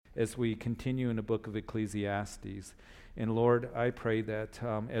as we continue in the book of Ecclesiastes. And Lord, I pray that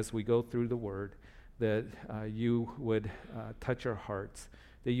as we go through the word, that you would touch our hearts,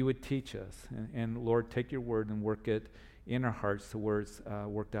 that you would teach us. And Lord, take your word and work it in our hearts to where it's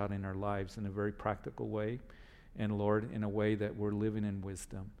worked out in our lives in a very practical way. And Lord, in a way that we're living in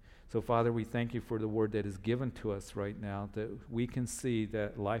wisdom. So Father, we thank you for the word that is given to us right now, that we can see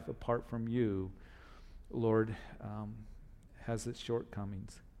that life apart from you, Lord, has its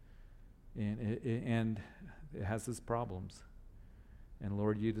shortcomings. And it has its problems. And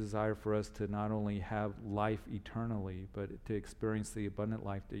Lord, you desire for us to not only have life eternally, but to experience the abundant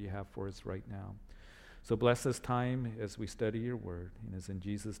life that you have for us right now. So bless this time as we study your word. And it's in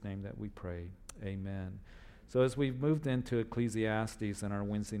Jesus' name that we pray. Amen. So as we've moved into Ecclesiastes in our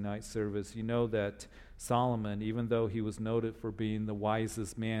Wednesday night service, you know that Solomon, even though he was noted for being the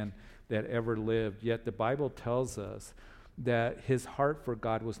wisest man that ever lived, yet the Bible tells us that his heart for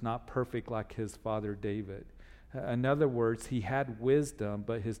God was not perfect like his father David. In other words, he had wisdom,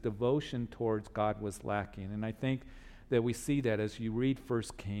 but his devotion towards God was lacking. And I think that we see that as you read 1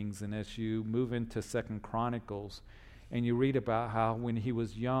 Kings and as you move into 2 Chronicles, and you read about how when he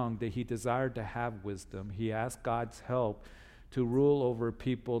was young that he desired to have wisdom. He asked God's help to rule over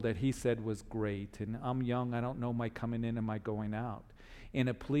people that he said was great. And I'm young, I don't know my coming in and my going out. And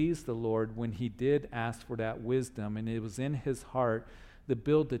it pleased the Lord when he did ask for that wisdom, and it was in his heart to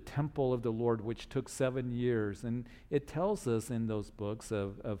build the temple of the Lord, which took 7 years. And it tells us in those books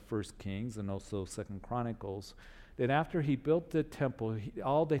of 1 Kings and also 2 Chronicles that after he built the temple,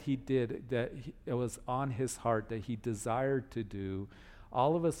 all that he did, it was on his heart that he desired to do,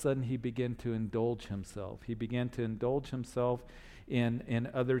 all of a sudden he began to indulge himself. He began to indulge himself in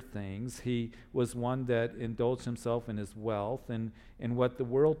other things. He was one that indulged himself in his wealth and what the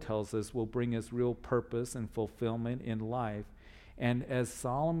world tells us will bring us real purpose and fulfillment in life. And as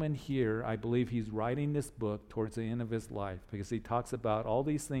Solomon here, I believe he's writing this book towards the end of his life because he talks about all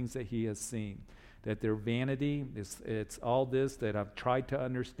these things that he has seen, that they're vanity. It's all this that I've tried to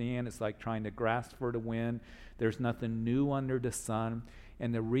understand. It's like trying to grasp for the wind. There's nothing new under the sun.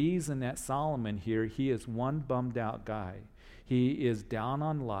 And the reason that Solomon here, he is one bummed out guy. He is down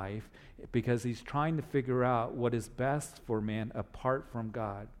on life because he's trying to figure out what is best for man apart from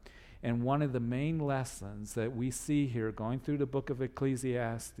God. And one of the main lessons that we see here going through the book of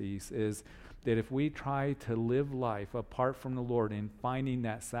Ecclesiastes is that if we try to live life apart from the Lord and finding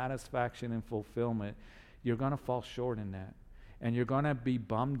that satisfaction and fulfillment, you're going to fall short in that. And you're going to be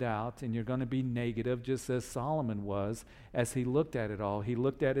bummed out and you're going to be negative, just as Solomon was as he looked at it all. He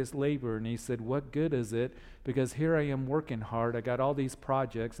looked at his labor and he said, what good is it? Because here I am working hard. I got all these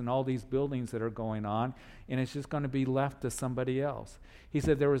projects and all these buildings that are going on, and it's just going to be left to somebody else. He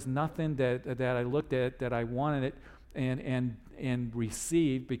said there was nothing that I looked at that I wanted it and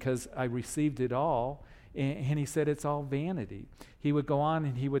received because I received it all. And he said it's all vanity. He would go on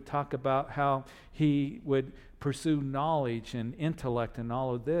and he would talk about how he would pursue knowledge and intellect and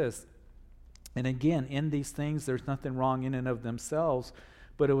all of this. And again, in these things, there's nothing wrong in and of themselves,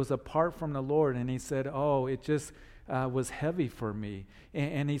 but it was apart from the Lord. And he said, it just was heavy for me.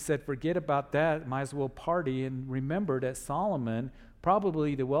 And he said, forget about that. Might as well party. And remember that Solomon,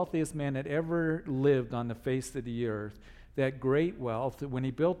 probably the wealthiest man that ever lived on the face of the earth, that great wealth. When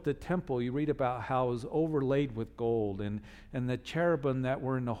he built the temple, you read about how it was overlaid with gold, and the cherubim that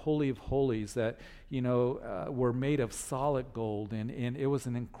were in the Holy of Holies that were made of solid gold, and it was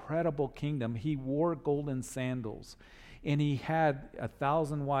an incredible kingdom. He wore golden sandals, and he had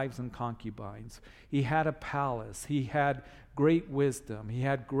 1,000 wives and concubines. He had a palace. He had great wisdom. He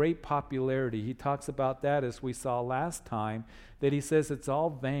had great popularity. He talks about that, as we saw last time, that he says it's all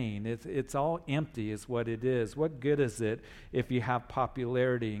vain. It's all empty is what it is. What good is it if you have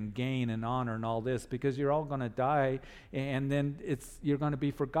popularity and gain and honor and all this? Because you're all going to die, and then you're going to be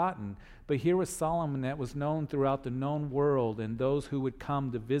forgotten. But here was Solomon that was known throughout the known world, and those who would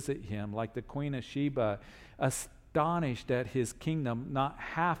come to visit him, like the Queen of Sheba, astonished at his kingdom. Not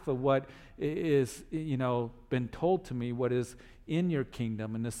half of what is been told to me, what is in your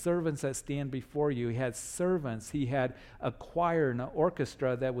kingdom, and the servants that stand before you. He had servants. He had a choir and an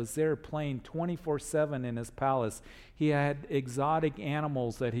orchestra that was there playing 24/7 in his palace. He had exotic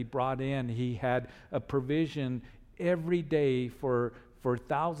animals that he brought in. He had a provision every day for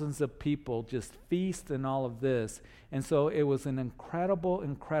thousands of people, just feast and all of this. And so it was an incredible,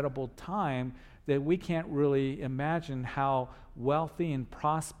 incredible time that we can't really imagine how wealthy and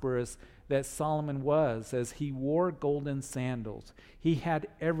prosperous that Solomon was as he wore golden sandals. He had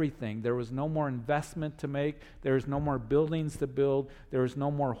everything. There was no more investment to make. There was no more buildings to build. There was no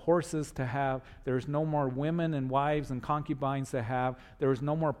more horses to have. There was no more women and wives and concubines to have. There was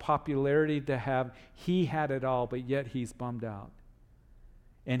no more popularity to have. He had it all, but yet he's bummed out.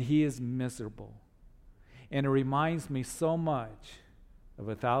 And he is miserable. And it reminds me so much of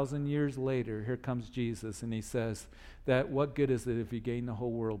 1,000 years later, here comes Jesus, and he says that what good is it if you gain the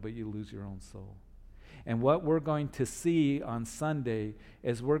whole world but you lose your own soul? And what we're going to see on Sunday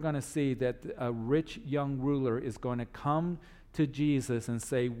is we're going to see that a rich young ruler is going to come to Jesus and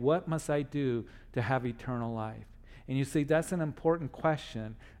say, what must I do to have eternal life? And you see, that's an important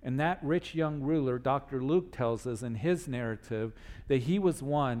question. And that rich young ruler, Dr. Luke tells us in his narrative that he was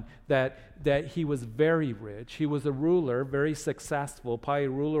one that he was very rich. He was a ruler, very successful, probably a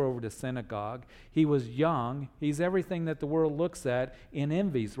ruler over the synagogue. He was young. He's everything that the world looks at and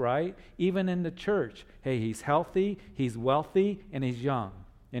envies, right? Even in the church. Hey, he's healthy, he's wealthy, and he's young.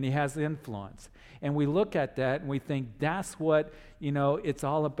 And he has influence. And we look at that and we think that's what, it's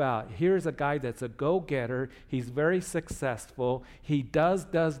all about. Here's a guy that's a go-getter. He's very successful. He does.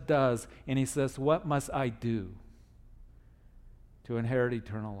 And he says, what must I do to inherit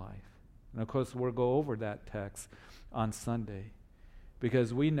eternal life? And of course, we'll go over that text on Sunday.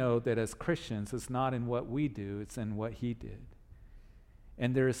 Because we know that as Christians, it's not in what we do, it's in what he did.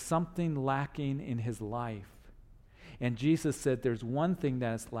 And there is something lacking in his life. And Jesus said there's one thing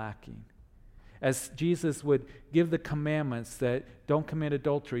that is lacking. As Jesus would give the commandments that don't commit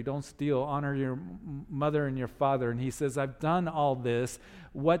adultery, don't steal, honor your mother and your father. And he says, I've done all this.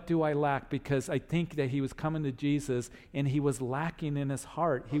 What do I lack? Because I think that he was coming to Jesus and he was lacking in his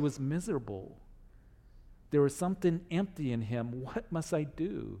heart. He was miserable. There was something empty in him. What must I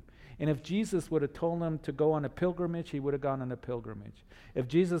do? And if Jesus would have told him to go on a pilgrimage, he would have gone on a pilgrimage. If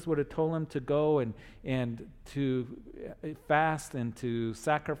Jesus would have told him to go and to fast and to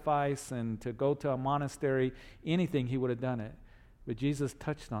sacrifice and to go to a monastery, anything, he would have done it. But Jesus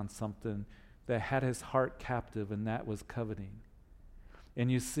touched on something that had his heart captive, and that was coveting.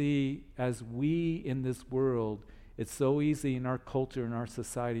 And you see, as we in this world, it's so easy in our culture, in our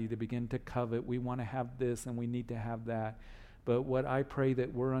society, to begin to covet. We want to have this and we need to have that. But what I pray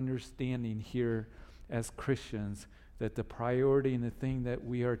that we're understanding here as Christians, that the priority and the thing that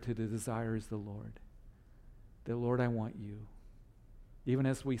we are to desire is the Lord. That, Lord, I want you. Even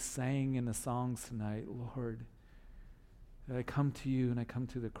as we sang in the songs tonight, Lord, that I come to you and I come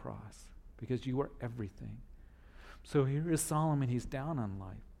to the cross because you are everything. So here is Solomon. He's down on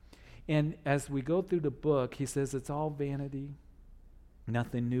life. And as we go through the book, he says it's all vanity,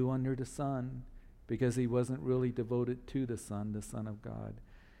 nothing new under the sun. Because he wasn't really devoted to the Son of God.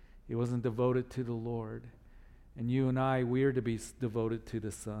 He wasn't devoted to the Lord. And you and I, we are to be devoted to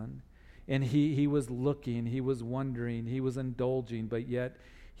the Son. And he was looking, he was wondering, he was indulging, but yet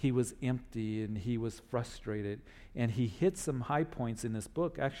he was empty and he was frustrated. And he hit some high points in this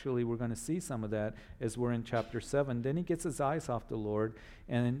book. Actually, we're going to see some of that as we're in chapter 7. Then he gets his eyes off the Lord,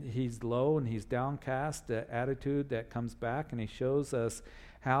 and he's low and he's downcast, the attitude that comes back, and he shows us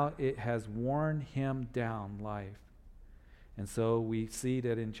how it has worn him down, life. And so we see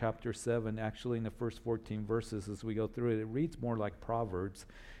that in chapter 7, actually in the first 14 verses as we go through it, it reads more like Proverbs,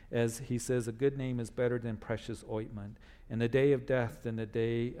 as he says, a good name is better than precious ointment, and the day of death than the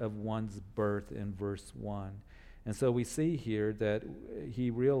day of one's birth, in verse 1. And so we see here that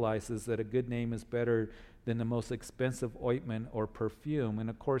he realizes that a good name is better than the most expensive ointment or perfume. And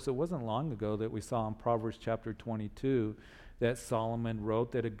of course, it wasn't long ago that we saw in Proverbs chapter 22 that Solomon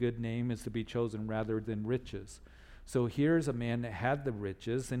wrote that a good name is to be chosen rather than riches. So here's a man that had the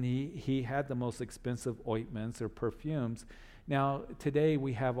riches, and he had the most expensive ointments or perfumes. Now, today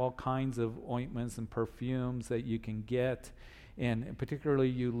we have all kinds of ointments and perfumes that you can get, and particularly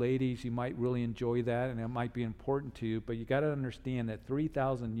you ladies, you might really enjoy that, and it might be important to you, but you got to understand that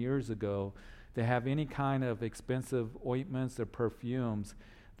 3,000 years ago, to have any kind of expensive ointments or perfumes,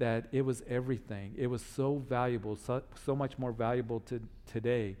 that it was everything. It was so valuable, so much more valuable to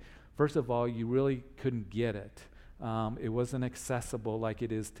today. First of all, you really couldn't get it. It wasn't accessible like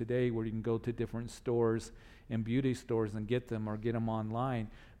it is today, where you can go to different stores and beauty stores and get them or get them online.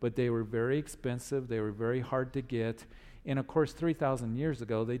 But they were very expensive. They were very hard to get. And of course, 3,000 years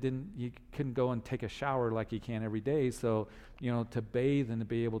ago, you couldn't go and take a shower like you can every day. So, to bathe and to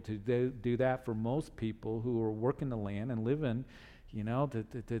be able to do that for most people who were working the land and living,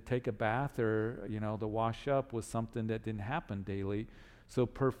 to take a bath or, to wash up was something that didn't happen daily. So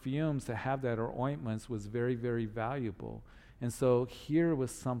perfumes, to have that, or ointments, was very, very valuable. And so here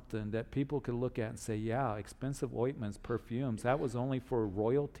was something that people could look at and say, yeah, expensive ointments, perfumes, that was only for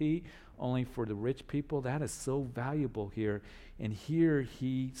royalty, only for the rich people. That is so valuable here. And here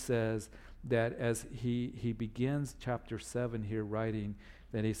he says that as he begins chapter 7 here writing,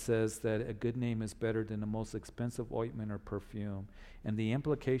 that he says that a good name is better than the most expensive ointment or perfume. And the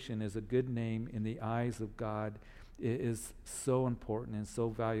implication is a good name in the eyes of God is so important and so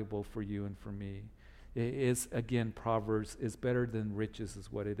valuable for you and for me. It is, again, Proverbs is better than riches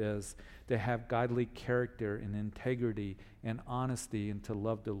is what it is. To have godly character and integrity and honesty and to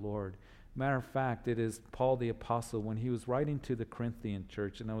love the Lord. Matter of fact, it is Paul the Apostle when he was writing to the Corinthian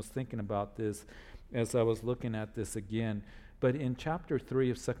church, and I was thinking about this as I was looking at this again. But in chapter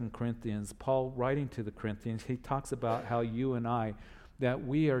 3 of 2 Corinthians, Paul writing to the Corinthians, he talks about how you and I, that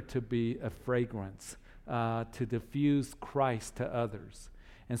we are to be a fragrance, to diffuse Christ to others.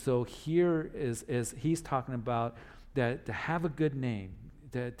 And so here is he's talking about that to have a good name,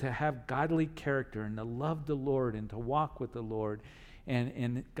 to have godly character and to love the Lord and to walk with the Lord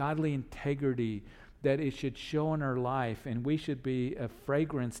and godly integrity, that it should show in our life, and we should be a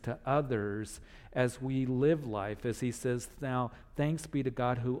fragrance to others as we live life. As he says, now, thanks be to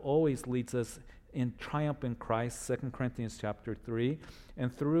God who always leads us in triumph in Christ, 2 Corinthians chapter 3,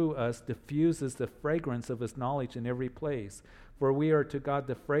 and through us diffuses the fragrance of his knowledge in every place. For we are to God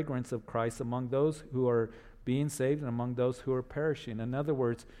the fragrance of Christ among those who are being saved and among those who are perishing. In other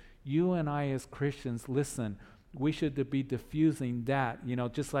words, you and I as Christians, listen, we should be diffusing that,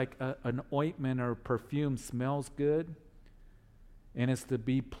 just like an ointment or perfume smells good, and it's to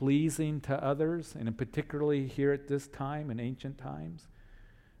be pleasing to others, and particularly here at this time in ancient times.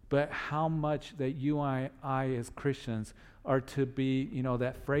 But how much that you and I as Christians are to be,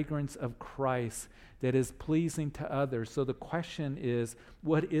 that fragrance of Christ that is pleasing to others. So the question is,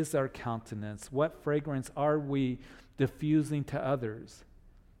 what is our countenance? What fragrance are we diffusing to others?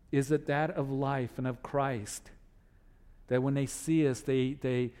 Is it that of life and of Christ? That when they see us,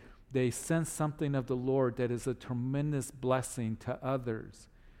 they sense something of the Lord that is a tremendous blessing to others.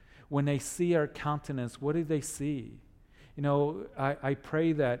 When they see our countenance, what do they see? I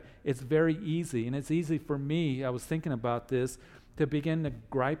pray that it's very easy, and it's easy for me, I was thinking about this, to begin to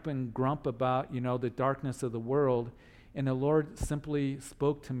gripe and grump about, the darkness of the world. And the Lord simply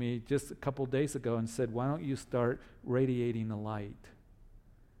spoke to me just a couple days ago and said, why don't you start radiating the light?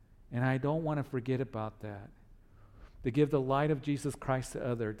 And I don't want to forget about that. To give the light of Jesus Christ to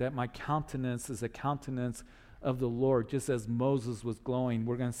others, that my countenance is a countenance of the Lord, just as Moses was glowing.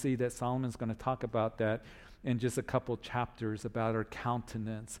 We're going to see that Solomon's going to talk about that in just a couple chapters, about our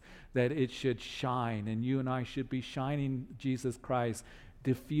countenance, that it should shine, and you and I should be shining Jesus Christ,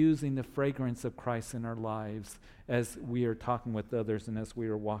 diffusing the fragrance of Christ in our lives as we are talking with others and as we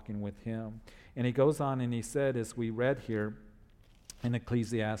are walking with him. And he goes on and he said, as we read here in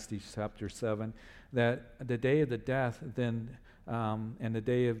Ecclesiastes chapter 7, that the day of the death then and the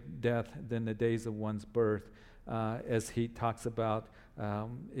day of death than the days of one's birth, as he talks about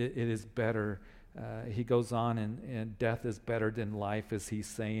it is better. He goes on and death is better than life, as he's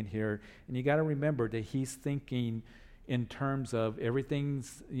saying here. And you got to remember that he's thinking in terms of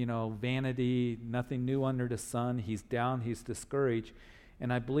everything's, vanity, nothing new under the sun. He's down, he's discouraged.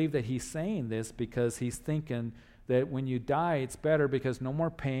 And I believe that he's saying this because he's thinking that when you die, it's better because no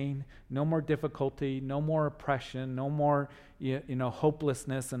more pain, no more difficulty, no more oppression, no more,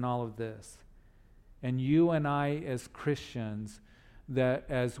 hopelessness and all of this. And you and I as Christians, that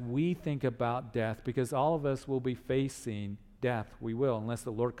as we think about death, because all of us will be facing death, we will, unless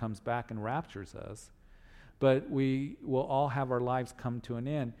the Lord comes back and raptures us. But we will all have our lives come to an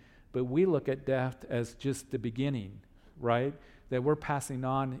end. But we look at death as just the beginning, right? That we're passing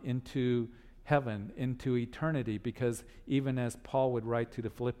on into heaven, into eternity, because even as Paul would write to the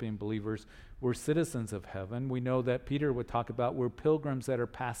Philippian believers, we're citizens of heaven. We know that Peter would talk about we're pilgrims that are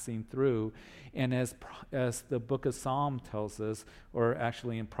passing through. And as the book of Psalm tells us, or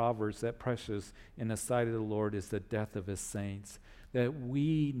actually in Proverbs, that precious in the sight of the Lord is the death of his saints. That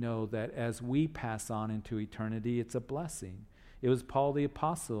we know that as we pass on into eternity, it's a blessing. It was Paul the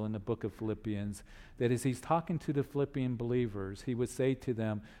Apostle in the book of Philippians that as he's talking to the Philippian believers, he would say to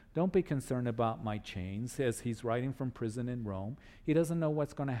them, don't be concerned about my chains, as he's writing from prison in Rome. He doesn't know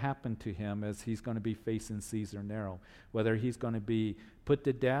what's going to happen to him as he's going to be facing Caesar Nero, whether he's going to be put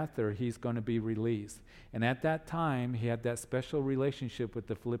to death or he's going to be released. And at that time, he had that special relationship with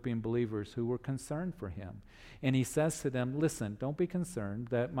the Philippian believers who were concerned for him. And he says to them, listen, don't be concerned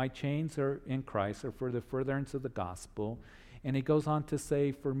that my chains are in Christ or for the furtherance of the gospel. And he goes on to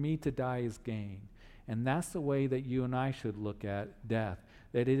say, for me to die is gain. And that's the way that you and I should look at death,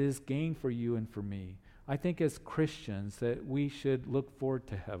 that it is gain for you and for me. I think as Christians that we should look forward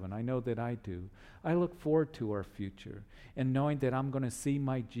to heaven. I know that I do. I look forward to our future and knowing that I'm going to see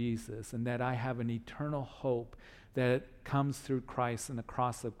my Jesus and that I have an eternal hope that comes through Christ and the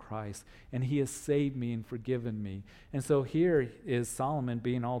cross of Christ, and he has saved me and forgiven me. And so here is Solomon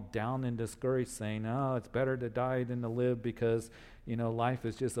being all down and discouraged, saying, oh, it's better to die than to live because, life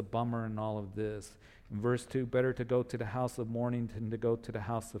is just a bummer and all of this. In verse 2, better to go to the house of mourning than to go to the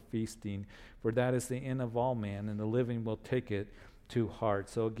house of feasting, for that is the end of all man, and the living will take it to heart.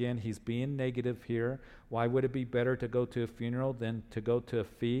 So again, he's being negative here. Why would it be better to go to a funeral than to go to a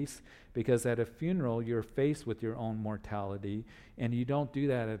feast? Because at a funeral, you're faced with your own mortality, and you don't do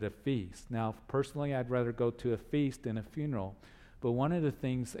that at a feast. Now, personally, I'd rather go to a feast than a funeral. But one of the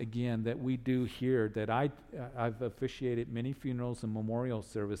things, again, that we do here, that I've officiated many funerals and memorial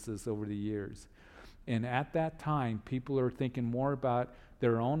services over the years. And at that time, people are thinking more about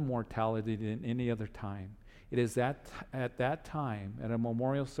their own mortality than any other time. It is at that time, at a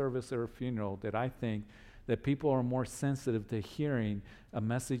memorial service or a funeral, that I think that people are more sensitive to hearing a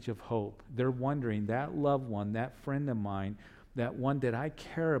message of hope. They're wondering, that loved one, that friend of mine, that one that I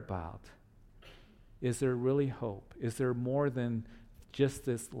care about, is there really hope? Is there more than just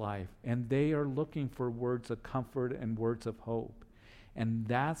this life? And they are looking for words of comfort and words of hope. And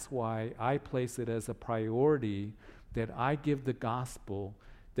that's why I place it as a priority that I give the gospel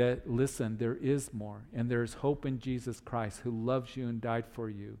that, listen, there is more, and there's hope in Jesus Christ who loves you and died for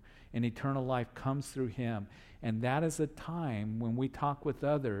you, and eternal life comes through him. And that is a time when we talk with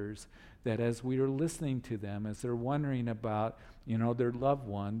others that as we are listening to them, as they're wondering about, their loved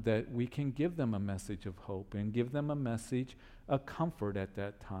one, that we can give them a message of hope and give them a message of comfort at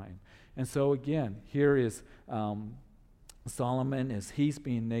that time. And so again, here is Solomon, as he's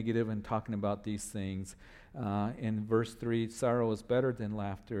being negative and talking about these things. In verse 3, sorrow is better than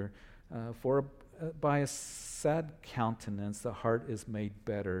laughter, for by a sad countenance the heart is made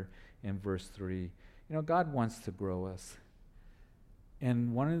better, in verse 3. God wants to grow us.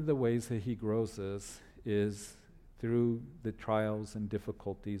 And one of the ways that he grows us is through the trials and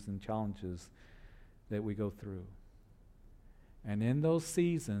difficulties and challenges that we go through. And in those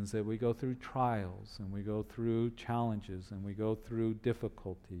seasons that we go through trials and we go through challenges and we go through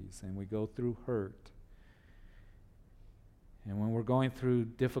difficulties and we go through hurt, and when we're going through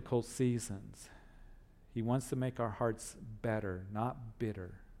difficult seasons, he wants to make our hearts better, not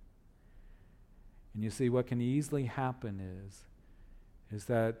bitter. And you see, what can easily happen is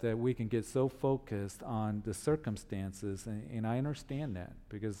that we can get so focused on the circumstances, and I understand that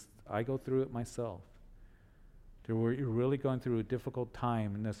because I go through it myself. Where you're really going through a difficult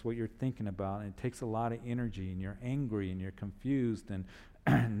time, and that's what you're thinking about, and it takes a lot of energy, and you're angry, and you're confused, and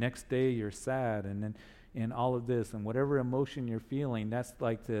next day you're sad, and all of this, and whatever emotion you're feeling, that's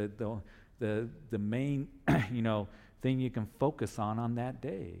like the main thing you can focus on that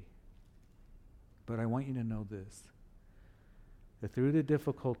day. But I want you to know this, that through the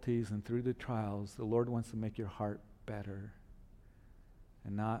difficulties and through the trials, the Lord wants to make your heart better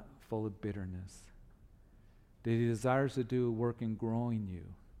and not full of bitterness. That he desires to do a work in growing you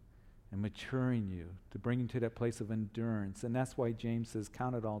and maturing you, to bring you to that place of endurance. And that's why James says,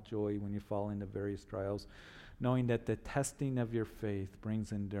 count it all joy when you fall into various trials, knowing that the testing of your faith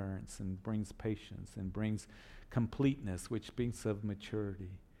brings endurance and brings patience and brings completeness, which speaks of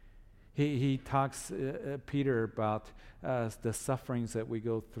maturity. He talks, Peter, about the sufferings that we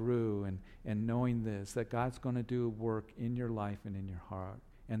go through and knowing this, that God's going to do a work in your life and in your heart,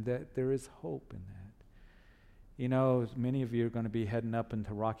 and that there is hope in that. Many of you are going to be heading up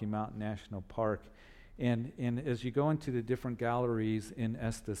into Rocky Mountain National Park, and as you go into the different galleries in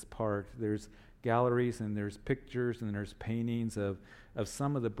Estes Park, there's galleries and there's pictures and there's paintings of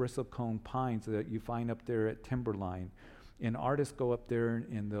some of the bristlecone pines that you find up there at Timberline. And artists go up there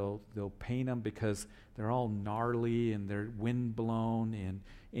and they'll paint them because they're all gnarly and they're windblown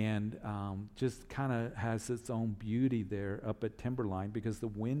and just kind of has its own beauty there up at Timberline because the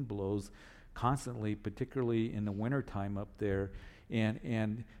wind blows constantly, particularly in the wintertime up there.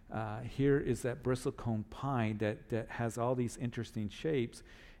 And here is that bristlecone pine that has all these interesting shapes.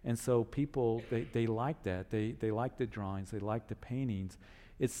 And so people, they like that. They like the drawings. They like the paintings.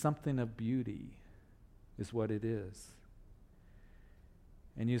 It's something of beauty is what it is.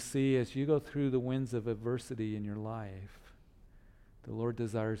 And you see, as you go through the winds of adversity in your life, the Lord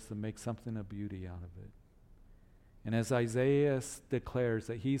desires to make something of beauty out of it. And as Isaiah declares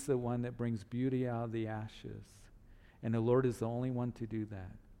that he's the one that brings beauty out of the ashes, and the Lord is the only one to do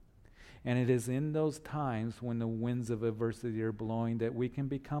that. And it is in those times when the winds of adversity are blowing that we can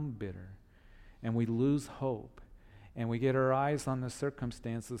become bitter, and we lose hope. And we get our eyes on the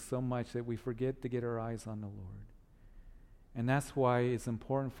circumstances so much that we forget to get our eyes on the Lord. And that's why it's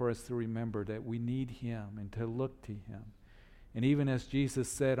important for us to remember that we need him and to look to him. And even as Jesus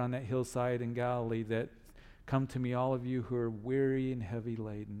said on that hillside in Galilee, that come to me all of you who are weary and heavy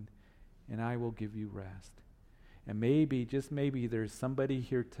laden, and I will give you rest. And maybe, just maybe, there's somebody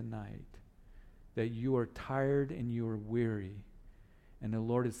here tonight that you are tired and you are weary. And the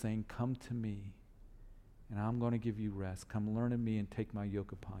Lord is saying, come to me, and I'm going to give you rest. Come learn of me and take my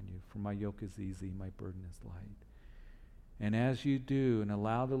yoke upon you. For my yoke is easy, my burden is light. And as you do and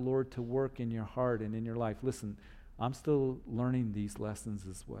allow the Lord to work in your heart and in your life, listen, I'm still learning these lessons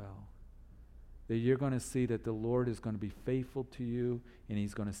as well. That you're going to see that the Lord is going to be faithful to you, and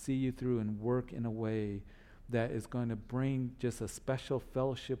he's going to see you through and work in a way that is going to bring just a special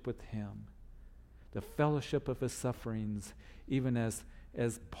fellowship with him. The fellowship of his sufferings, even as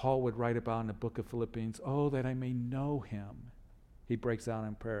Paul would write about in the book of Philippians, oh, that I may know him. He breaks out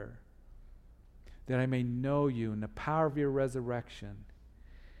in prayer. That I may know you in the power of your resurrection.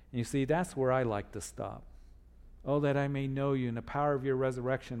 And you see, that's where I like to stop. Oh, that I may know you in the power of your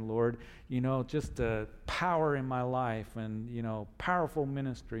resurrection, Lord. Just the power in my life and, powerful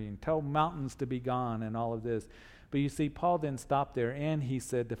ministry and tell mountains to be gone and all of this. But you see, Paul didn't stop there, and he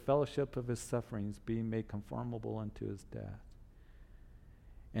said the fellowship of his sufferings being made conformable unto his death.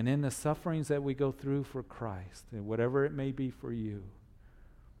 And in the sufferings that we go through for Christ, and whatever it may be for you,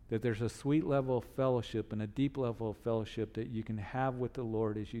 that there's a sweet level of fellowship and a deep level of fellowship that you can have with the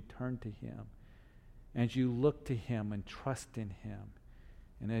Lord as you turn to him, as you look to him and trust in him,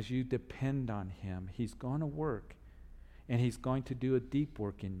 and as you depend on him. He's going to work, and he's going to do a deep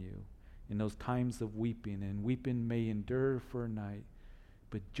work in you in those times of weeping. And weeping may endure for a night,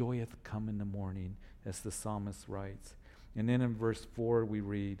 but joy hath come in the morning, as the psalmist writes. And then in verse 4 we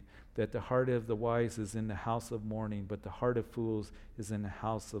read that the heart of the wise is in the house of mourning, but the heart of fools is in the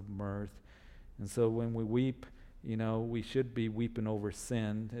house of mirth. And so when we weep, we should be weeping over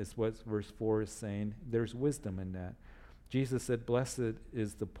sin, is what verse 4 is saying. There's wisdom in that. Jesus said, blessed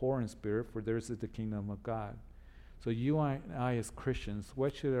is the poor in spirit, for theirs is the kingdom of God. So you and I as Christians,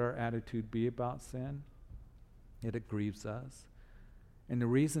 what should our attitude be about sin? That it grieves us. And the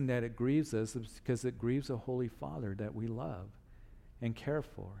reason that it grieves us is because it grieves a holy Father that we love and care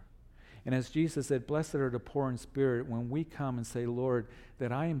for. And as Jesus said, blessed are the poor in spirit, when we come and say, Lord,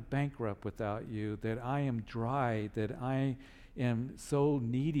 that I am bankrupt without you, that I am dry, that I am so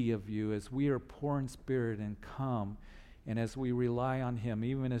needy of you, as we are poor in spirit and come, and as we rely on him,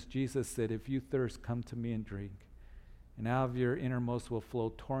 even as Jesus said, if you thirst, come to me and drink. And out of your innermost will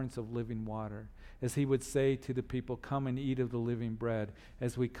flow torrents of living water. As he would say to the people, come and eat of the living bread.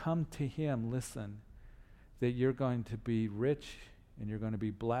 As we come to him, listen, that you're going to be rich and you're going to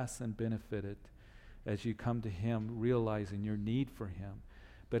be blessed and benefited as you come to him, realizing your need for him.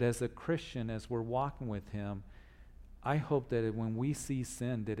 But as a Christian, as we're walking with him, I hope that when we see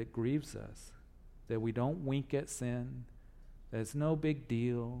sin, that it grieves us, that we don't wink at sin, that it's no big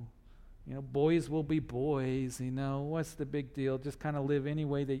deal. Boys will be boys, what's the big deal? Just kind of live any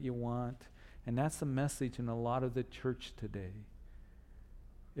way that you want. And that's the message in a lot of the church today.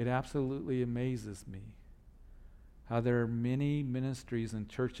 It absolutely amazes me how there are many ministries and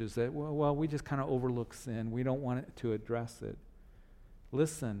churches that, well, we just kind of overlook sin. We don't want it to address it.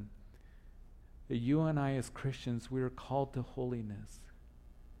 Listen, that you and I as Christians, we are called to holiness.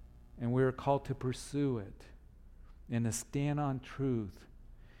 And we are called to pursue it and to stand on truth.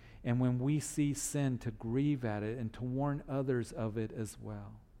 And when we see sin, to grieve at it and to warn others of it as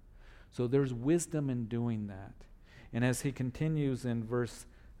well. So there's wisdom in doing that. And as he continues in verse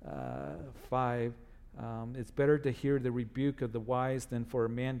 5, it's better to hear the rebuke of the wise than for a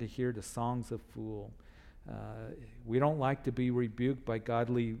man to hear the songs of fool. We don't like to be rebuked by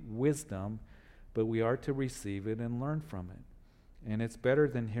godly wisdom, but we are to receive it and learn from it. And it's better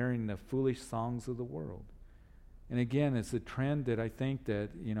than hearing the foolish songs of the world. And again, it's a trend that I think that,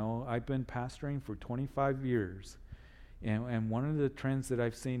 I've been pastoring for 25 years. And one of the trends that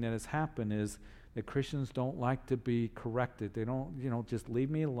I've seen that has happened is that Christians don't like to be corrected. They don't, just leave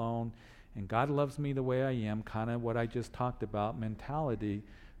me alone, and God loves me the way I am, kind of what I just talked about, mentality.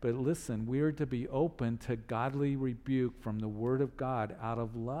 But listen, we are to be open to godly rebuke from the Word of God out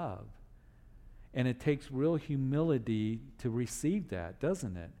of love. And it takes real humility to receive that,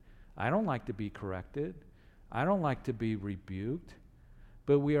 doesn't it? I don't like to be corrected. I don't like to be rebuked,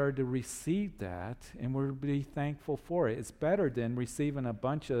 but we are to receive that, and we're to be thankful for it. It's better than receiving a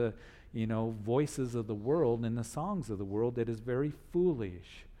bunch of, voices of the world and the songs of the world that is very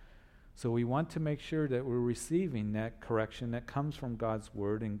foolish. So we want to make sure that we're receiving that correction that comes from God's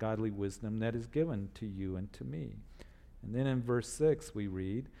word and godly wisdom that is given to you and to me. And then in verse 6 we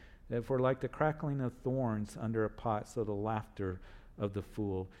read that for like the crackling of thorns under a pot, so the laughter of the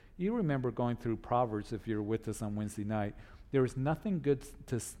fool. You remember going through Proverbs if you're with us on Wednesday night. There is nothing good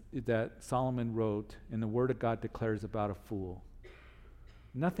that Solomon wrote and the Word of God declares about a fool.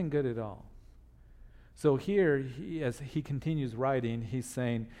 Nothing good at all. So here, as he continues writing, he's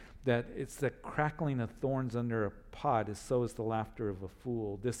saying that it's the crackling of thorns under a pot, as so is the laughter of a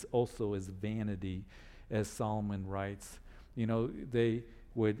fool. This also is vanity, as Solomon writes. You know, they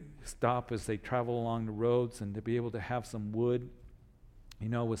would stop as they travel along the roads, and to be able to have some wood, you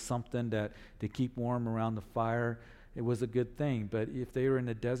know, was something that to keep warm around the fire, it was a good thing. But if they were in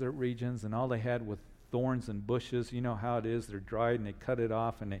the desert regions and all they had was thorns and bushes, you know how it is, they're dried and they cut it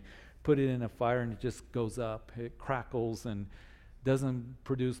off and they put it in a fire and it just goes up. It crackles and doesn't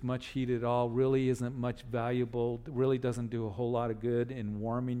produce much heat at all, really isn't much valuable, really doesn't do a whole lot of good in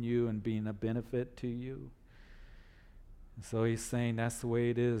warming you and being a benefit to you. So he's saying that's the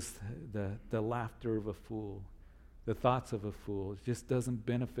way it is, the laughter of a fool, the thoughts of a fool. It just doesn't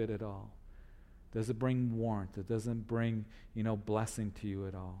benefit at all. Doesn't bring warmth. It doesn't bring, blessing to you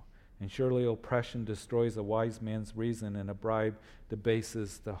at all. And surely oppression destroys a wise man's reason, and a bribe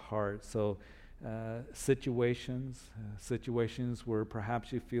debases the heart. So situations where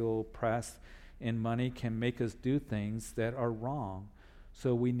perhaps you feel oppressed in money can make us do things that are wrong.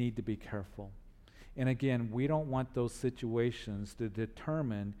 So we need to be careful. And again, we don't want those situations to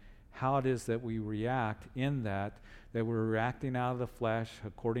determine how it is that we react in that we're reacting out of the flesh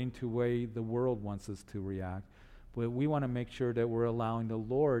according to the way the world wants us to react. But we want to make sure that we're allowing the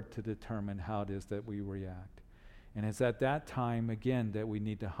Lord to determine how it is that we react. And it's at that time, again, that we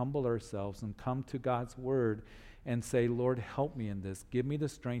need to humble ourselves and come to God's Word and say, Lord, help me in this. Give me the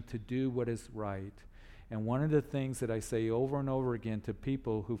strength to do what is right. And one of the things that I say over and over again to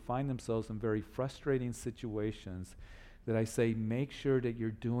people who find themselves in very frustrating situations, that I say, make sure that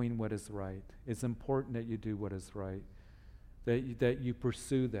you're doing what is right. It's important that you do what is right, that you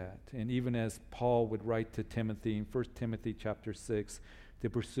pursue that. And even as Paul would write to Timothy in 1 Timothy chapter 6, to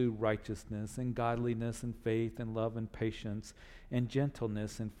pursue righteousness and godliness and faith and love and patience and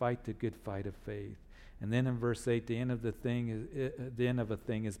gentleness and fight the good fight of faith. And then in verse 8, the end of a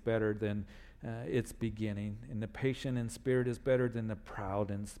thing is better than its beginning, and the patient in spirit is better than the proud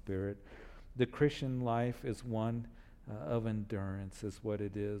in spirit. The Christian life is one of endurance, is what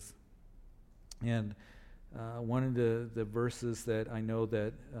it is. And one of the verses that I know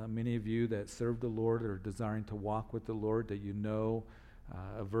that many of you that serve the Lord or desiring to walk with the Lord, that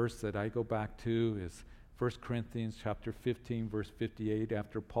a verse that I go back to is 1 Corinthians chapter 15, verse 58.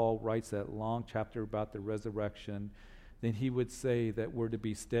 After Paul writes that long chapter about the resurrection, then he would say that we're to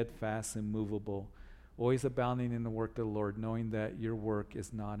be steadfast and immovable, always abounding in the work of the Lord, knowing that your work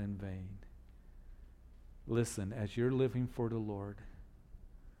is not in vain. Listen, as you're living for the Lord,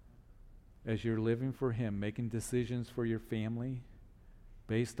 as you're living for Him, making decisions for your family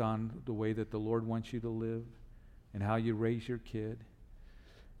based on the way that the Lord wants you to live and how you raise your kid,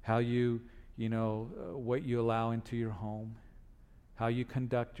 how what you allow into your home, how you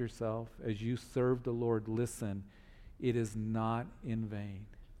conduct yourself as you serve the Lord, listen, it is not in vain.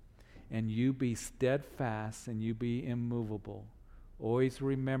 And you be steadfast and you be immovable, always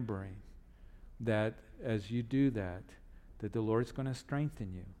remembering that as you do that the Lord's going to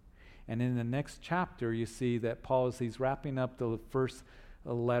strengthen you. And in the next chapter, you see that Paul, as he's wrapping up the first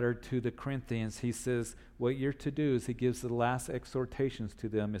letter to the Corinthians, he says what you're to do is he gives the last exhortations to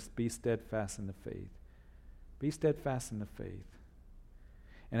them is be steadfast in the faith. Be steadfast in the faith.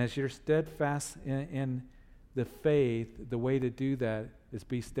 And as you're steadfast in the faith, the way to do that is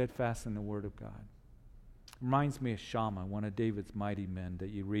be steadfast in the Word of God. Reminds me of Shammah, one of David's mighty men that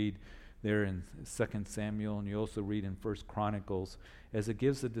you read there in 2 Samuel, and you also read in 1 Chronicles, as it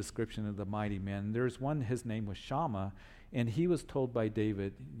gives a description of the mighty men. There's one, his name was Shammah, and he was told by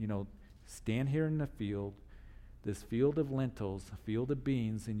David, stand here in the field, this field of lentils, a field of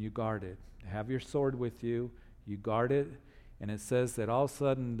beans, and you guard it. Have your sword with you, you guard it, and it says that all of a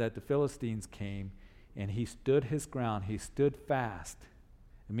sudden that the Philistines came, and he stood his ground, he stood fast.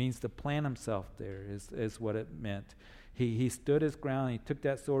 It means to plant himself there is what it meant. He stood his ground, he took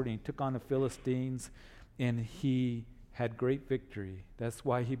that sword, and he took on the Philistines, and he had great victory. That's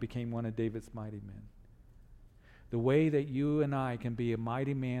why he became one of David's mighty men. The way that you and I can be a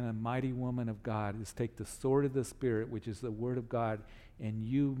mighty man, a mighty woman of God, is take the sword of the Spirit, which is the Word of God, and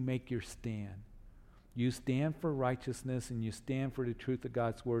you make your stand. You stand for righteousness, and you stand for the truth of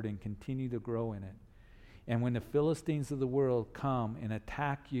God's Word, and continue to grow in it. And when the Philistines of the world come and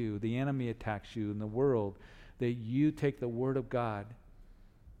attack you, the enemy attacks you in the world, that you take the Word of God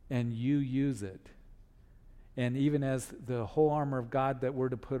and you use it. And even as the whole armor of God that we're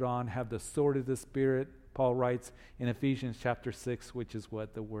to put on, have the sword of the Spirit, Paul writes in Ephesians chapter 6, which is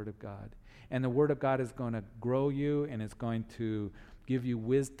what? The Word of God. And the Word of God is going to grow you, and it's going to give you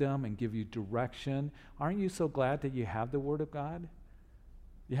wisdom and give you direction. Aren't you so glad that you have the Word of God?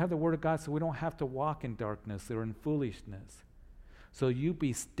 You have the Word of God so we don't have to walk in darkness or in foolishness. So you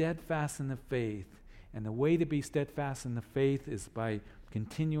be steadfast in the faith. And the way to be steadfast in the faith is by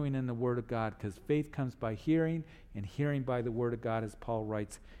continuing in the Word of God, because faith comes by hearing, and hearing by the Word of God, as Paul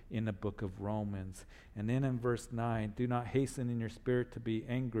writes in the book of Romans. And then in verse 9, do not hasten in your spirit to be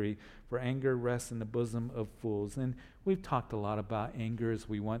angry, for anger rests in the bosom of fools. And we've talked a lot about anger as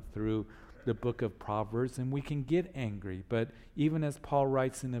we went through the book of Proverbs, and we can get angry. But even as Paul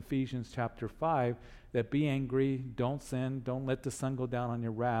writes in Ephesians chapter 5, that be angry, don't sin, don't let the sun go down on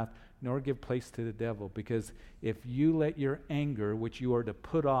your wrath, nor give place to the devil. Because if you let your anger, which you are to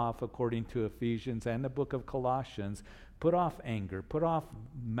put off according to Ephesians and the book of Colossians, put off anger, put off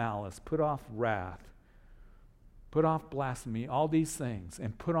malice, put off wrath, put off blasphemy, all these things,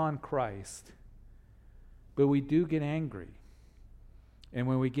 and put on Christ. But we do get angry. And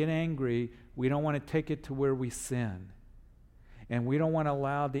when we get angry, we don't want to take it to where we sin. And we don't want to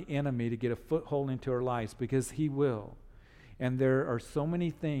allow the enemy to get a foothold into our lives, because he will. And there are so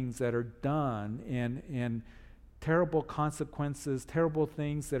many things that are done and terrible consequences, terrible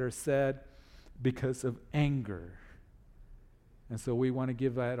things that are said because of anger. And so we want to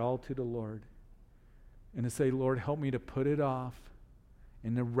give that all to the Lord. And to say, Lord, help me to put it off.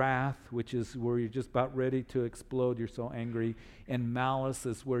 And the wrath, which is where you're just about ready to explode, you're so angry. And malice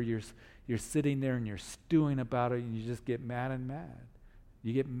is where you're sitting there and you're stewing about it, and you just get mad and mad.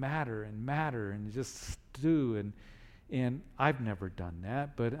 You get madder and madder, and you just stew. And I've never done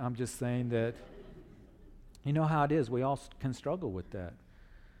that, but I'm just saying that, you know how it is. We all can struggle with that.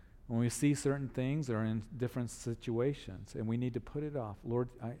 When we see certain things or in different situations, and we need to put it off. Lord,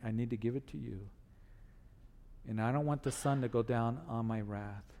 I need to give it to you. And I don't want the sun to go down on my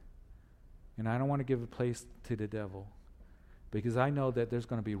wrath. And I don't want to give a place to the devil. Because I know that there's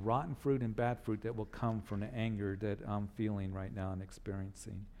going to be rotten fruit and bad fruit that will come from the anger that I'm feeling right now and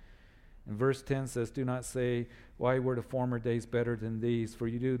experiencing. And verse 10 says, do not say, why were the former days better than these? For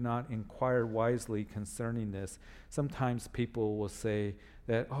you do not inquire wisely concerning this. Sometimes people will say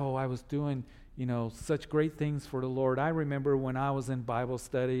that, oh, I was doing, such great things for the Lord. I remember when I was in Bible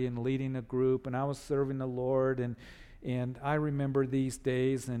study and leading a group, and I was serving the Lord, and I remember these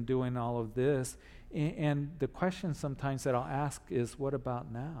days and doing all of this. And the question sometimes that I'll ask is, what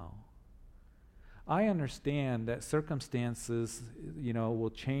about now? I understand that circumstances, will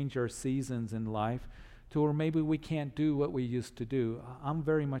change our seasons in life to where maybe we can't do what we used to do. I'm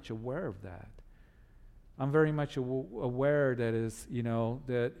very much aware of that. I'm very much aware that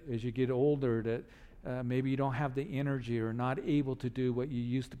that as you get older, that maybe you don't have the energy or not able to do what you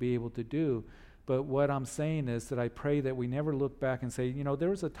used to be able to do. But what I'm saying is that I pray that we never look back and say, there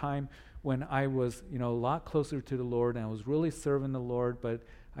was a time when I was, a lot closer to the Lord, and I was really serving the Lord, but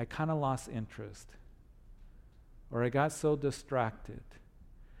I kind of lost interest. Or I got so distracted.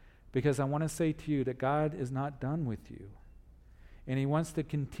 Because I want to say to you that God is not done with you. And he wants to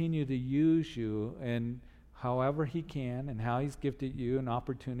continue to use you and however he can, and how he's gifted you, and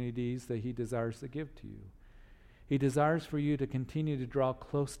opportunities that he desires to give to you. He desires for you to continue to draw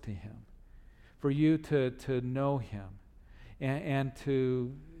close to him, for you to know him, and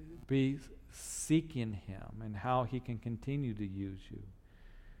to be seeking him and how he can continue to use you.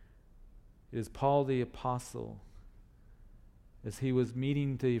 It is Paul the Apostle, as he was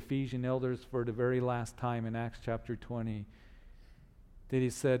meeting the Ephesian elders for the very last time in Acts chapter 20, that he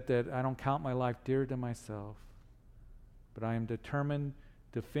said that I don't count my life dear to myself, but I am determined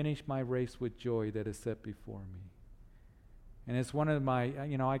to finish my race with joy that is set before me. And it's one of my,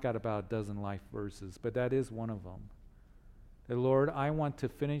 I got about a dozen life verses, but that is one of them. That, Lord, I want to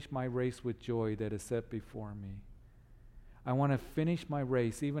finish my race with joy that is set before me. I want to finish my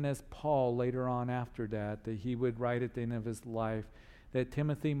race, even as Paul later on after that he would write at the end of his life, that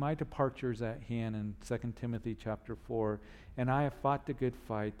Timothy, my departure is at hand in 2 Timothy chapter 4, and I have fought the good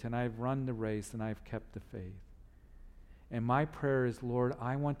fight, and I have run the race, and I have kept the faith. And my prayer is, Lord,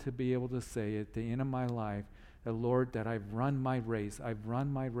 I want to be able to say at the end of my life, that, Lord, that I've run my race. I've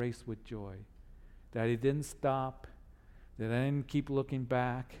run my race with joy. That I didn't stop, that I didn't keep looking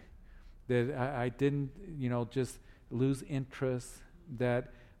back, that I didn't, just lose interest,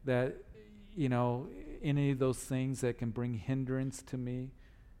 that any of those things that can bring hindrance to me,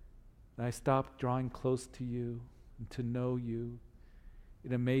 that I stopped drawing close to you and to know you.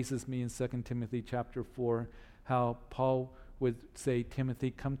 It amazes me in 2 Timothy chapter 4 how Paul would say,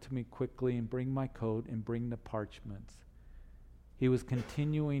 Timothy, come to me quickly and bring my coat and bring the parchments. He was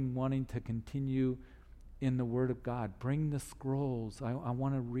wanting to continue in the Word of God. Bring the scrolls. I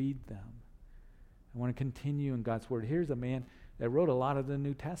want to read them. I want to continue in God's Word. Here's a man that wrote a lot of the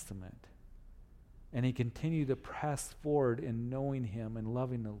New Testament. And he continued to press forward in knowing Him and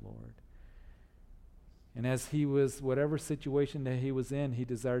loving the Lord. And as he was, whatever situation that he was in, he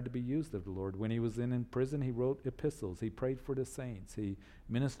desired to be used of the Lord. When he was in prison, he wrote epistles. He prayed for the saints. He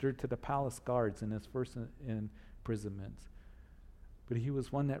ministered to the palace guards in his first imprisonments. But he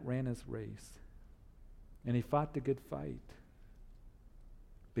was one that ran his race. And he fought the good fight.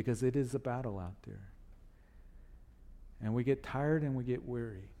 Because it is a battle out there. And we get tired and we get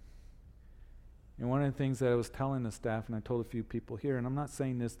weary. And one of the things that I was telling the staff, and I told a few people here, and I'm not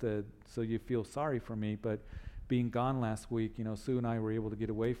saying this so you feel sorry for me, but being gone last week, Sue and I were able to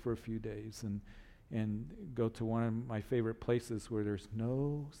get away for a few days and go to one of my favorite places where there's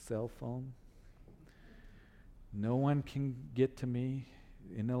no cell phone. No one can get to me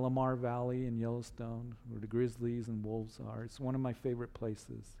in the Lamar Valley in Yellowstone, where the grizzlies and wolves are. It's one of my favorite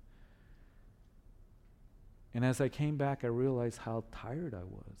places. And as I came back, I realized how tired I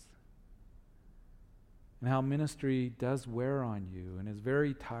was. And how ministry does wear on you and is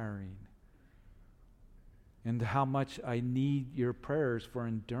very tiring. And how much I need your prayers for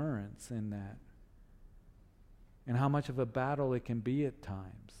endurance in that. And how much of a battle it can be at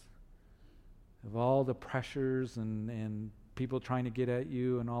times. Of all the pressures and people trying to get at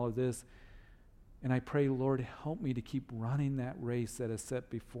you and all of this. And I pray, Lord, help me to keep running that race that is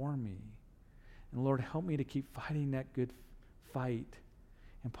set before me. And Lord, help me to keep fighting that good fight.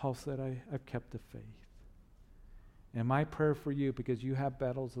 And Paul said, I've kept the faith. And my prayer for you, because you have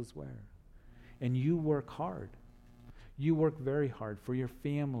battles as well. And you work hard. You work very hard for your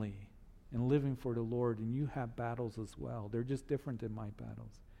family and living for the Lord. And you have battles as well. They're just different than my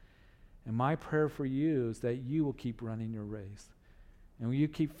battles. And my prayer for you is that you will keep running your race. And you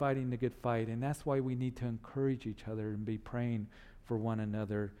keep fighting the good fight. And that's why we need to encourage each other and be praying for one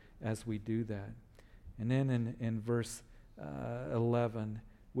another as we do that. And then in verse 11,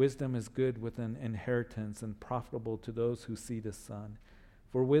 wisdom is good with an inheritance and profitable to those who see the sun.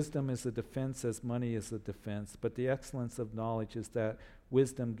 For wisdom is a defense as money is a defense. But the excellence of knowledge is that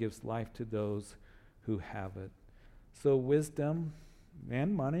wisdom gives life to those who have it. So wisdom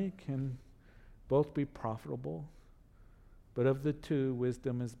and money can both be profitable. But of the two,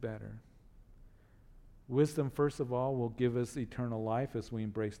 wisdom is better. Wisdom, first of all, will give us eternal life as we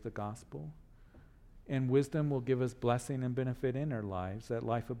embrace the gospel. And wisdom will give us blessing and benefit in our lives, that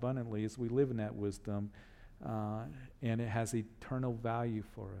life abundantly as we live in that wisdom, and it has eternal value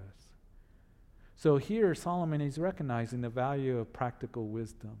for us. So here, Solomon is recognizing the value of practical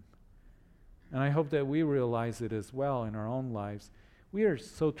wisdom. And I hope that we realize it as well in our own lives. We are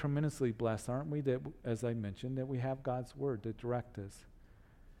so tremendously blessed, aren't we, that, as I mentioned, that we have God's word to direct us.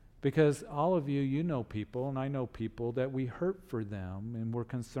 Because all of you know people, and I know people, that we hurt for them and we're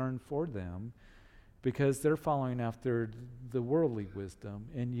concerned for them because they're following after the worldly wisdom.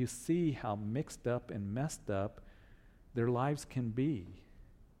 And you see how mixed up and messed up their lives can be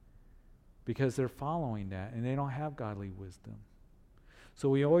because they're following that and they don't have godly wisdom. So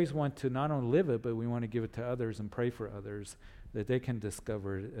we always want to not only live it, but we want to give it to others and pray for others that they can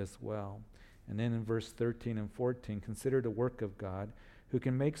discover it as well. And then in verse 13 and 14, consider the work of God, who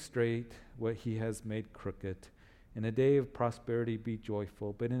can make straight what he has made crooked. In a day of prosperity be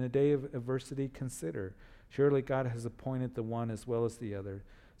joyful, but in a day of adversity consider. Surely God has appointed the one as well as the other,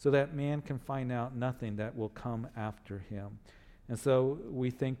 so that man can find out nothing that will come after him. And so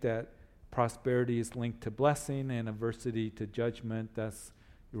we think that prosperity is linked to blessing and adversity to judgment. That's,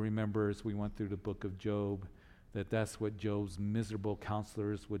 you remember as we went through the book of Job, that's what Job's miserable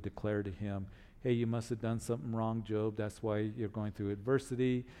counselors would declare to him. Hey, you must have done something wrong, Job. That's why you're going through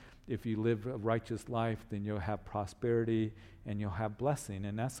adversity. If you live a righteous life, then you'll have prosperity and you'll have blessing.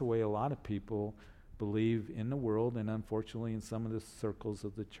 And that's the way a lot of people believe in the world, and unfortunately in some of the circles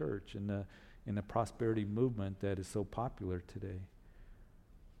of the church, in the prosperity movement that is so popular today.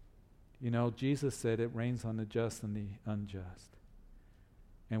 You know, Jesus said it rains on the just and the unjust.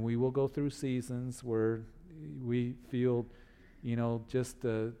 And we will go through seasons where we feel, just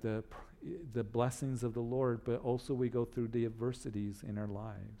the blessings of the Lord, but also we go through the adversities in our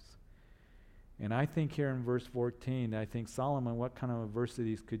lives. And I think here in verse 14, I think, Solomon, what kind of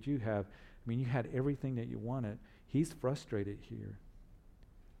adversities could you have? I mean, you had everything that you wanted. He's frustrated here.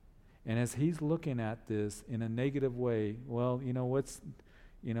 And as he's looking at this in a negative way, well,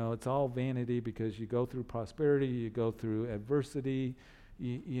 it's all vanity because you go through prosperity, you go through adversity,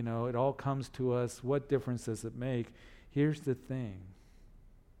 it all comes to us. What difference does it make? Here's the thing.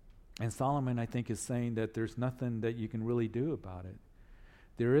 And Solomon, I think, is saying that there's nothing that you can really do about it.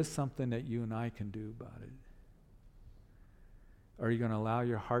 There is something that you and I can do about it. Are you going to allow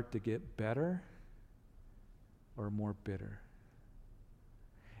your heart to get better or more bitter?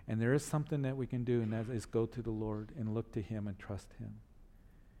 And there is something that we can do, and that is go to the Lord and look to Him and trust Him.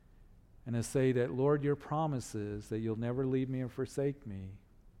 And to say that, Lord, your promise is that you'll never leave me or forsake me.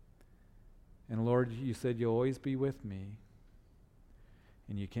 And Lord, you said you'll always be with me.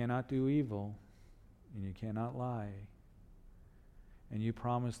 And you cannot do evil, and you cannot lie. And you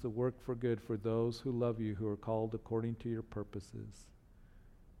promise to work for good for those who love you, who are called according to your purposes.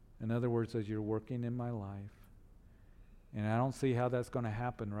 In other words, as you're working in my life. And I don't see how that's going to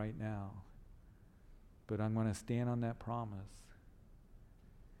happen right now. But I'm going to stand on that promise.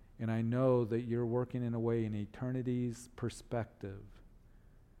 And I know that you're working in a way in eternity's perspective.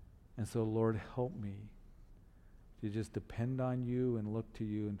 And so, Lord, help me to just depend on you and look to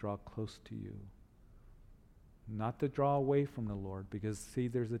you and draw close to you. Not to draw away from the Lord, because, see,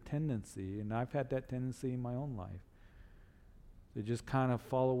 there's a tendency, and I've had that tendency in my own life, to just kind of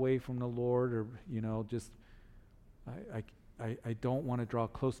fall away from the Lord, or, just, I don't want to draw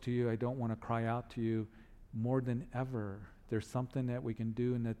close to you. I don't want to cry out to you. More than ever, there's something that we can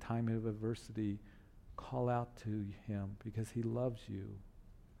do in the time of adversity. Call out to Him, because He loves you.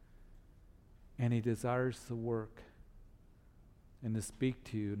 And He desires to work and to speak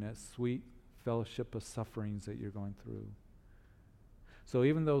to you in that sweet fellowship of sufferings that you're going through. So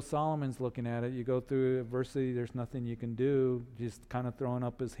even though Solomon's looking at it, you go through adversity, there's nothing you can do, just kind of throwing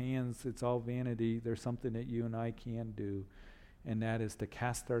up his hands, it's all vanity. There's something that you and I can do, and that is to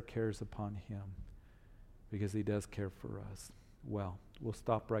cast our cares upon Him, because He does care for us. Well, we'll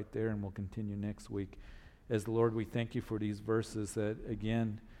stop right there and we'll continue next week. As the Lord, we thank you for these verses that,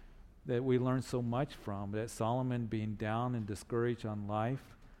 again, that we learn so much from, that Solomon being down and discouraged on life,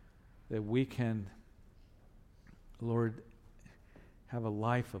 that we can, Lord, have a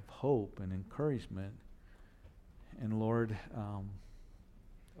life of hope and encouragement. And Lord,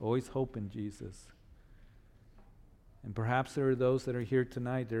 always hope in Jesus. And perhaps there are those that are here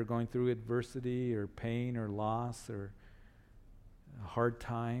tonight that are going through adversity or pain or loss or a hard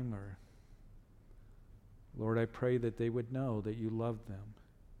time. Or Lord, I pray that they would know that you love them.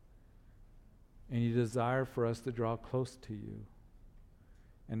 And you desire for us to draw close to you.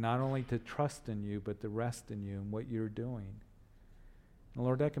 And not only to trust in you, but to rest in you and what you're doing. And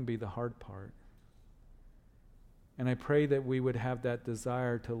Lord, that can be the hard part. And I pray that we would have that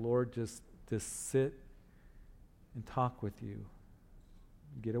desire to, Lord, just to sit and talk with you.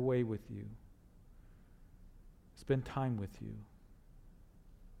 Get away with you. Spend time with you.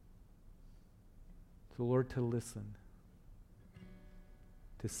 So, Lord, to listen.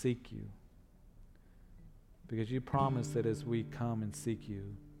 To seek you. Because you promise that as we come and seek you,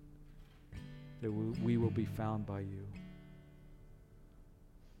 that we will be found by you.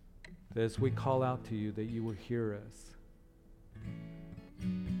 That as we call out to you, that you will hear us.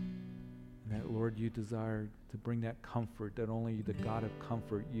 And that, Lord, you desire to bring that comfort that only the God of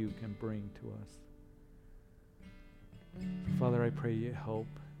comfort, you, can bring to us. So, Father, I pray you help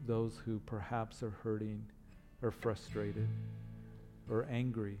those who perhaps are hurting or frustrated or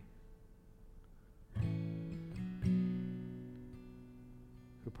angry,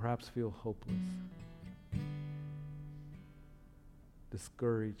 who perhaps feel hopeless,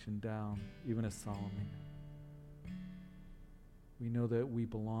 discouraged and down, even as Solomon. We know that we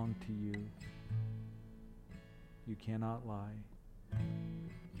belong to you. You cannot lie.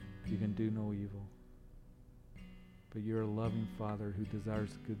 You can do no evil. But you're a loving Father who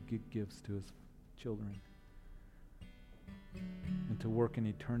desires to give gifts to his children and to work in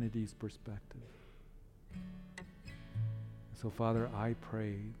eternity's perspective. So, Father, I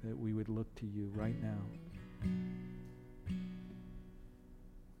pray that we would look to you right now,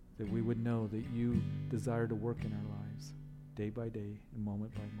 that we would know that you desire to work in our lives day by day and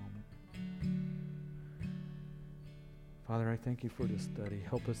moment by moment. Father, I thank you for this study.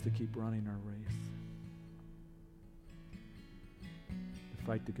 Help us to keep running our race, to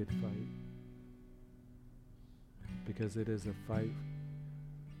fight the good fight, because it is a fight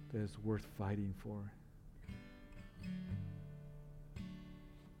that is worth fighting for.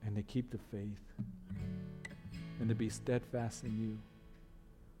 And to keep the faith, and to be steadfast in you.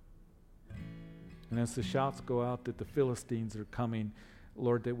 And as the shouts go out that the Philistines are coming,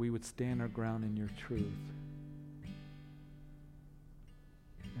 Lord, that we would stand our ground in your truth.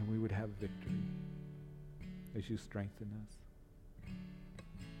 And we would have victory as you strengthen us.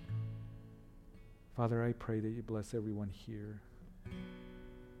 Father, I pray that you bless everyone here.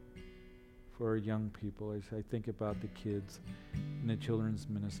 for our young people. As I think about the kids in the children's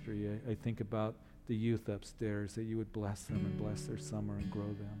ministry, I think about the youth upstairs, that you would bless them and bless their summer and grow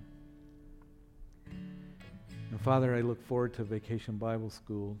them. And Father, I look forward to Vacation Bible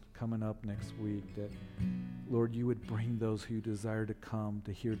School coming up next week, that, Lord, you would bring those who desire to come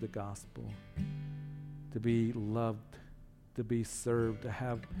to hear the gospel, to be loved, to be served, to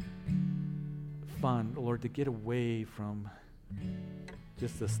have fun, Lord, to get away from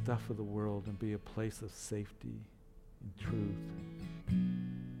just the stuff of the world and be a place of safety and truth,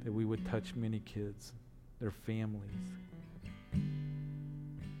 that we would touch many kids, their families,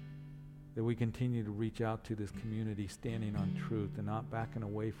 that we continue to reach out to this community standing on truth and not backing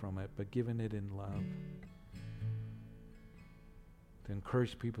away from it, but giving it in love, to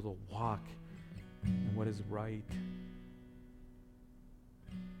encourage people to walk in what is right,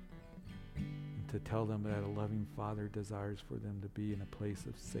 and to tell them that a loving Father desires for them to be in a place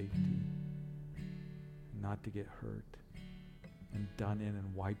of safety, not to get hurt and done in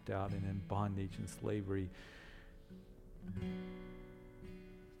and wiped out and in bondage and slavery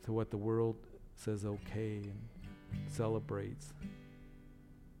to what the world says okay and celebrates.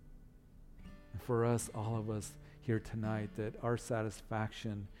 And for us, all of us here tonight, that our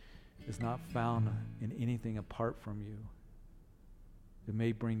satisfaction is not found in anything apart from you. It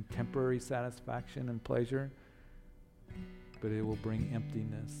may bring temporary satisfaction and pleasure, but it will bring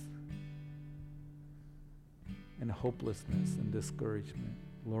emptiness and hopelessness and discouragement.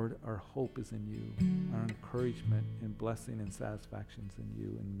 Lord, our hope is in you. Our encouragement and blessing and satisfaction is in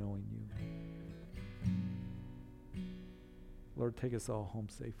you and knowing you. Lord, take us all home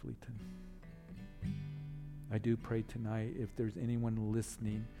safely tonight. I do pray tonight, if there's anyone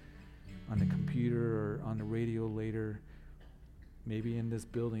listening on the computer or on the radio later, maybe in this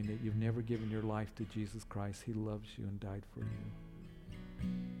building, that you've never given your life to Jesus Christ. He loves you and died for you.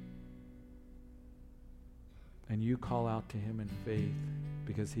 And you call out to him in faith,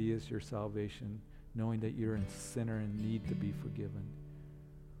 because he is your salvation, knowing that you're a sinner and need to be forgiven.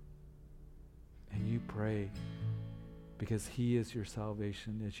 And you pray because he is your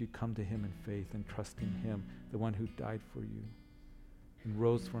salvation as you come to him in faith and trust in him, the one who died for you and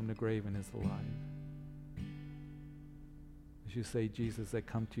rose from the grave and is alive. As you say, Jesus, I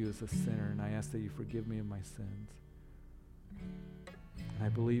come to you as a sinner and I ask that you forgive me of my sins. And I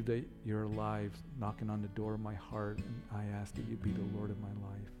believe that you're alive, knocking on the door of my heart, and I ask that you be the Lord of my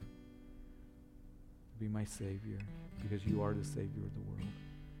life. Be my Savior, because you are the Savior of the world.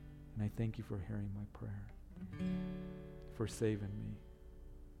 And I thank you for hearing my prayer, for saving me.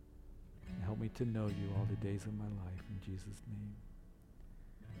 And help me to know you all the days of my life, in Jesus' name.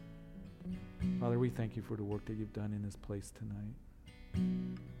 Father, we thank you for the work that you've done in this place tonight.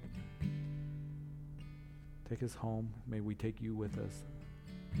 Take us home. May we take you with us.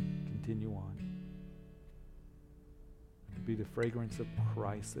 Continue on. Be the fragrance of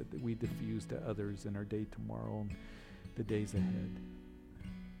Christ that we diffuse to others in our day tomorrow and the days ahead.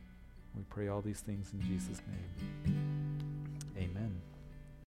 We pray all these things in Jesus' name. Amen.